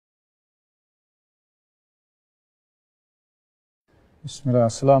Bismillah,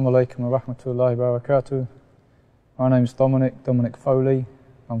 assalamu alaikum wa rahmatullahi wa barakatuh. My name's Dominic Foley.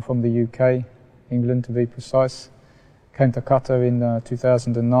 I'm from the UK, England to be precise. Came to Qatar in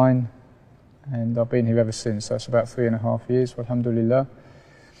 2009 and I've been here ever since, so it's about 3.5 years, alhamdulillah.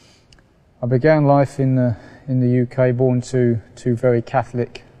 I began life in the UK, born to two very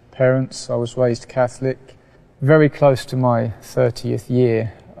Catholic parents. I was raised Catholic. Very close to my 30th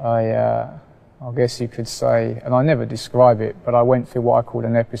year, I guess you could say, and I never describe it, but I went through what I call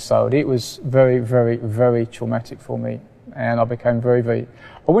an episode. It was very, very, very traumatic for me, and I became very, very,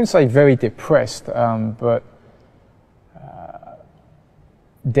 I wouldn't say very depressed, but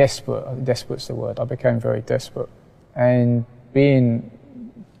desperate. Desperate's the word. I became very desperate. And being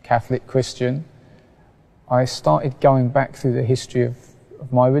Catholic Christian, I started going back through the history of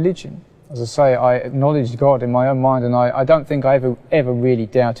my religion. As I say, I acknowledged God in my own mind, and I don't think I ever really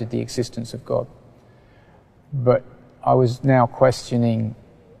doubted the existence of God. But I was now questioning,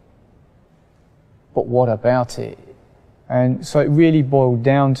 but what about it? And so it really boiled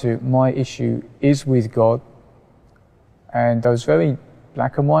down to my issue is with God, and those very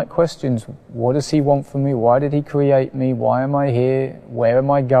black and white questions. What does He want from me? Why did He create me? Why am I here? Where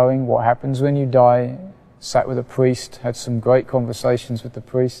am I going? What happens when you die? Sat with a priest, had some great conversations with the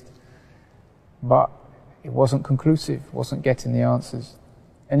priest. But it wasn't conclusive, wasn't getting the answers.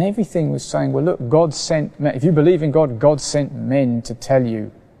 And everything was saying, well, look, God sent men. If you believe in God, God sent men to tell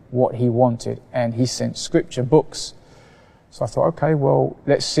you what He wanted. And He sent scripture, books. So I thought, okay, well,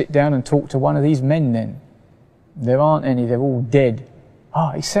 let's sit down and talk to one of these men then. There aren't any, they're all dead.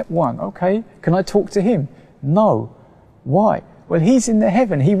 Except one. Okay, can I talk to him? No. Why? Well, he's in the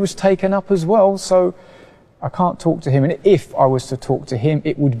heaven. He was taken up as well, so I can't talk to him. And if I was to talk to him,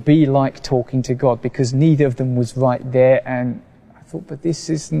 it would be like talking to God, because neither of them was right there. And I thought, but this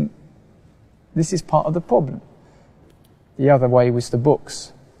is part of the problem. The other way was the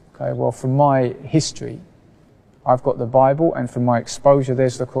books. Okay, well, from my history, I've got the Bible, and from my exposure,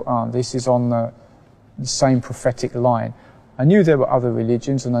 there's the Quran. This is on the same prophetic line. I knew there were other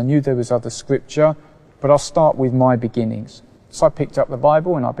religions, and I knew there was other scripture, but I'll start with my beginnings. So I picked up the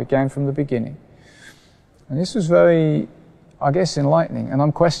Bible, and I began from the beginning. And this was very, I guess, enlightening, and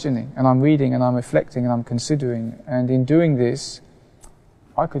I'm questioning, and I'm reading, and I'm reflecting, and I'm considering. And in doing this,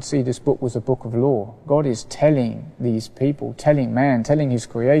 I could see this book was a book of law. God is telling these people, telling man, telling His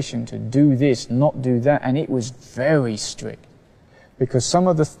creation to do this, not do that, and it was very strict. Because some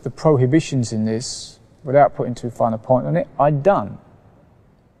of the prohibitions in this, without putting too fine a point on it, I'd done.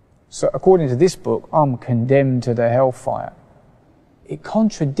 So according to this book, I'm condemned to the hellfire. It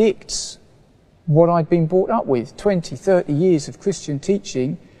contradicts what I'd been brought up with. 20, 30 years of Christian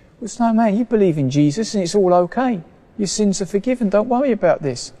teaching was, no man, you believe in Jesus and it's all okay. Your sins are forgiven, don't worry about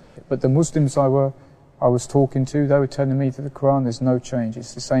this. But the Muslims I was talking to, they were telling me that the Quran, there's no change.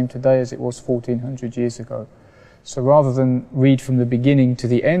 It's the same today as it was 1400 years ago. So rather than read from the beginning to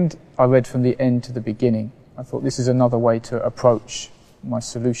the end, I read from the end to the beginning. I thought this is another way to approach my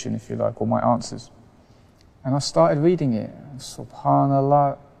solution, if you like, or my answers. And I started reading it.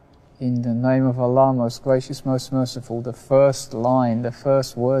 Subhanallah, in the name of Allah, most gracious, most merciful, the first line, the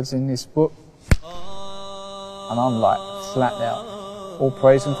first words in this book. And I'm like, flat out. All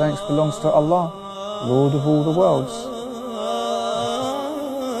praise and thanks belongs to Allah, Lord of all the worlds.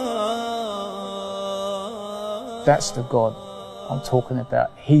 That's the God I'm talking about.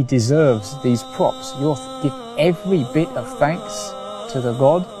 He deserves these props. You give every bit of thanks to the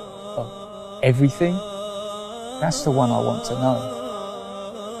God of everything. That's the one I want to know.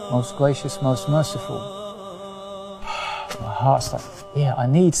 Most gracious, most merciful. My heart's like, yeah, I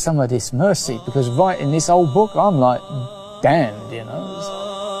need some of this mercy, because writing this old book, I'm like, damned, you know.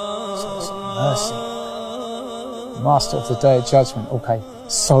 It's mercy. Master of the Day of Judgment. Okay,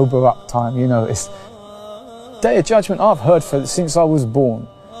 sober up time, you know. It's Day of Judgment I've heard for since I was born,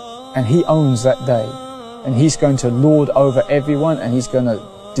 and He owns that day, and He's going to lord over everyone, and He's going to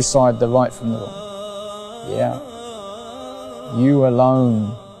decide the right from the wrong. Yeah, You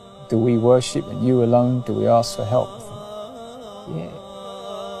alone do we worship, and You alone do we ask for help. Yeah,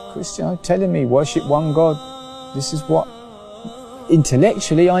 Christian, I'm telling me worship one God. This is what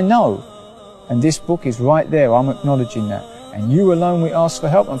intellectually I know, and this book is right there. I'm acknowledging that. And You alone we ask for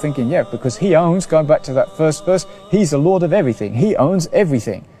help. I'm thinking, yeah, because He owns, going back to that first verse, He's the Lord of everything. He owns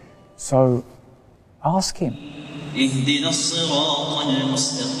everything. So ask Him. اهدنا الصراط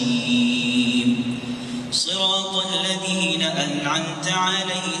المستقيم صراط الذين أنعمت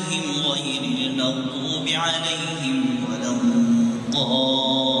عليهم غير المغضوب عليهم ولا الضالين.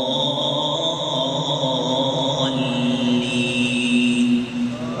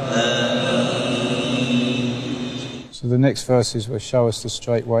 So the next verses were, show us the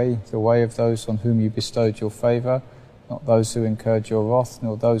straight way, the way of those on whom you bestowed your favour, not those who incurred your wrath,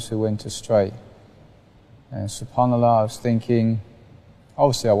 nor those who went astray. And subhanAllah, I was thinking,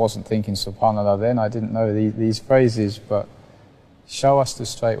 obviously I wasn't thinking subhanAllah then, I didn't know these phrases, but show us the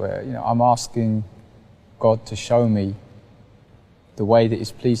straight way. You know, I'm asking God to show me the way that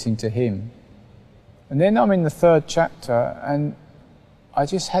is pleasing to Him. And then I'm in the 3rd chapter, and I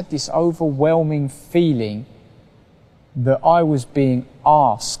just had this overwhelming feeling that I was being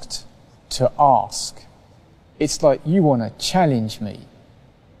asked to ask. It's like, you want to challenge me.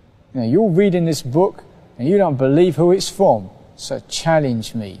 You know, you're reading this book and you don't believe who it's from, so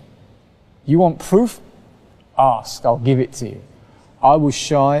challenge me. You want proof? Ask, I'll give it to you. I was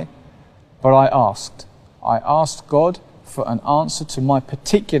shy, but I asked. I asked God for an answer to my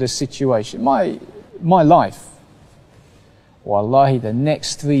particular situation, my life. Wallahi, the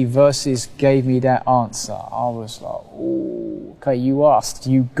next 3 verses gave me that answer. I was like, oh, okay, you asked,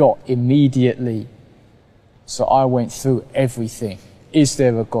 you got immediately. So I went through everything. Is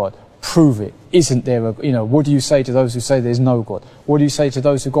there a God? Prove it. Isn't there a, you know, what do you say to those who say there's no God? What do you say to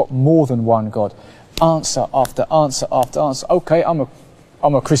those who got more than one God? Answer after answer after answer. Okay, I'm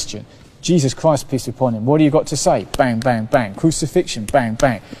a Christian. Jesus Christ, peace upon him. What do you got to say? Bang, bang, bang. Crucifixion, bang,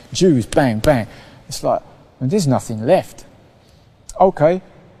 bang. Jews, bang, bang. It's like, and there's nothing left. Okay,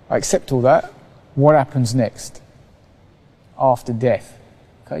 I accept all that. What happens next? After death.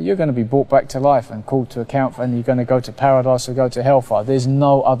 Okay, you're going to be brought back to life and called to account for, and you're going to go to paradise or go to hellfire. There's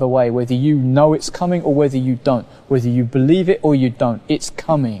no other way, whether you know it's coming or whether you don't. Whether you believe it or you don't, it's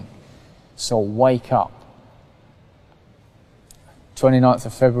coming. So wake up. 29th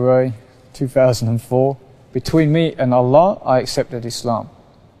of February 2004. Between me and Allah, I accepted Islam.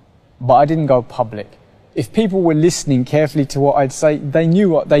 But I didn't go public. If people were listening carefully to what I'd say, they'd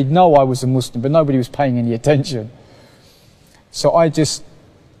know I was a Muslim, but nobody was paying any attention. So I just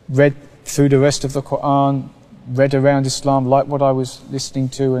read through the rest of the Quran, read around Islam, like what I was listening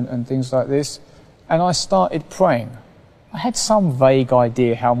to and things like this, and I started praying. I had some vague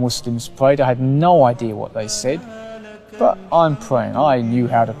idea how Muslims prayed. I had no idea what they said, but I'm praying. I knew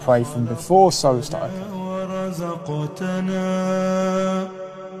how to pray from before, so I started praying.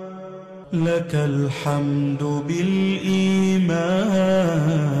 لك الحمد بالإيمان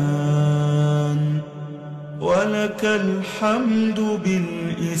ولك الحمد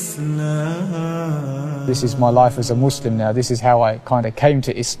بالإسلام. This is my life as a Muslim now. This is how I kind of came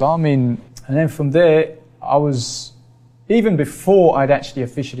to Islam. And then from there, I was, even before I'd actually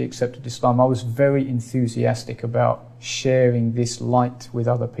officially accepted Islam, I was very enthusiastic about sharing this light with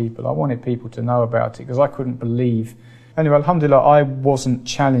other people. I wanted people to know about it because I couldn't believe. Anyway, alhamdulillah, I wasn't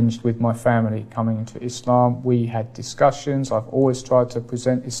challenged with my family coming into Islam. We had discussions. I've always tried to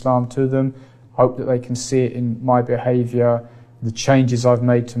present Islam to them, hope that they can see it in my behaviour, the changes I've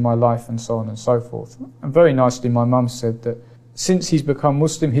made to my life and so on and so forth. And very nicely, my mum said that since he's become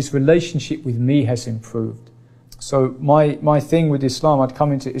Muslim, his relationship with me has improved. So my thing with Islam, I'd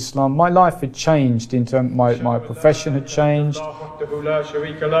come into Islam, my life had changed in terms, my profession had changed.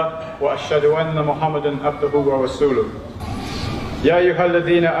 يا أيها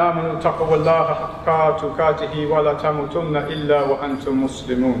الذين آمنوا اتقوا الله حق تقاته ولا تموتن إلا وأنتم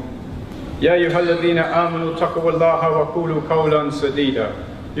مسلمون. يا أيها الذين آمنوا اتقوا الله وقولوا قولا سديدا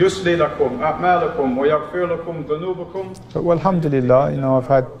يصلح لكم أعمالكم ويغفر لكم ذنوبكم. Well, alhamdulillah, you know, I've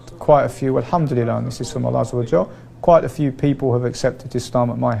had quite a few, alhamdulillah, and this is from Allah Azza wa Jal, quite a few people have accepted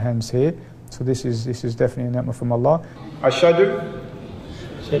Islam at my hands here. So this is definitely a ni'mah from Allah. أشهد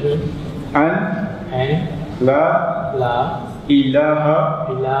أن لا إله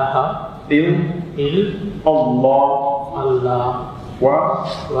إلا الله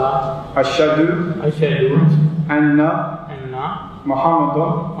وأشهد أن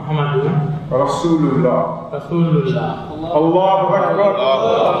محمد رسول الله. Allahu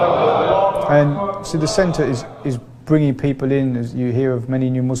Akbar. And so the centre is bringing people in, as you hear of many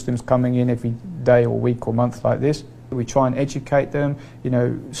new Muslims coming in every day or week or month like this. We try and educate them, you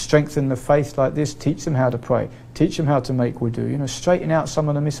know, strengthen the faith like this, teach them how to pray, teach them how to make wudu, you know, straighten out some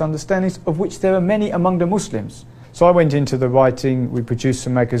of the misunderstandings, of which there are many among the Muslims. So I went into the writing, we produced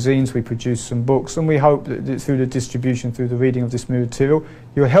some magazines, we produced some books, and we hope that through the distribution, through the reading of this material,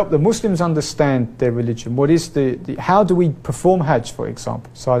 you'll help the Muslims understand their religion. What is how do we perform Hajj, for example,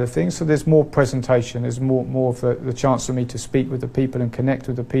 side of things. So there's more presentation, there's more of the chance for me to speak with the people and connect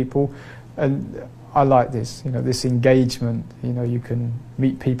with the people. And I like this, you know, this engagement. You know, you can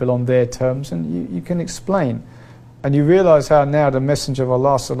meet people on their terms and you can explain. And you realise how now the Messenger of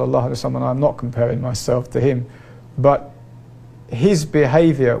Allah sallallahu alaihi wasallam, I'm not comparing myself to him, but his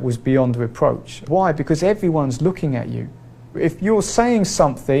behaviour was beyond reproach. Why? Because everyone's looking at you. If you're saying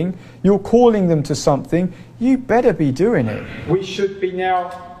something, you're calling them to something, you better be doing it. We should be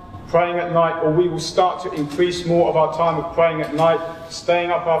now praying at night, or we will start to increase more of our time of praying at night,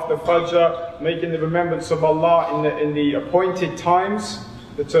 staying up after Fajr, making the remembrance of Allah in the appointed times,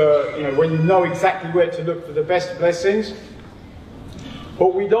 that when you know exactly where to look for the best blessings.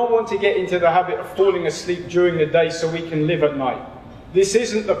 But we don't want to get into the habit of falling asleep during the day so we can live at night. This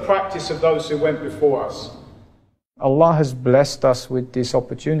isn't the practice of those who went before us. Allah has blessed us with this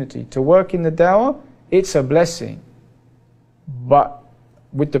opportunity. To work in the dawah, it's a blessing. But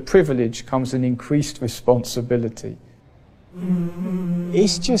with the privilege comes an increased responsibility.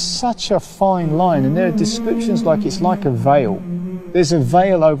 It's just such a fine line, and there are descriptions like it's like a veil. There's a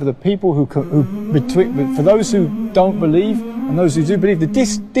veil over the people for those who don't believe and those who do believe. The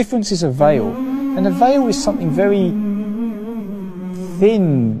difference is a veil, and a veil is something very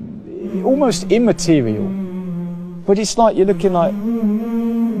thin, almost immaterial. But it's like you're looking like,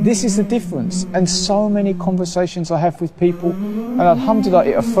 this is the difference. And so many conversations I have with people, and alhamdulillah,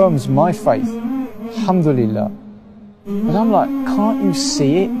 it affirms my faith. Alhamdulillah. But I'm like, can't you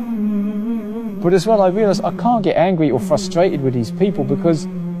see it? But as well, I realise I can't get angry or frustrated with these people because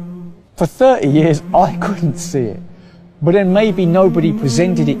for 30 years I couldn't see it. But then maybe nobody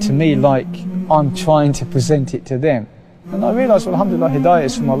presented it to me like I'm trying to present it to them. And I realise, well, alhamdulillah, hidayah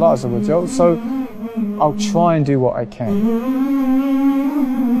is from Allah Azza wa Jal, so I'll try and do what I can.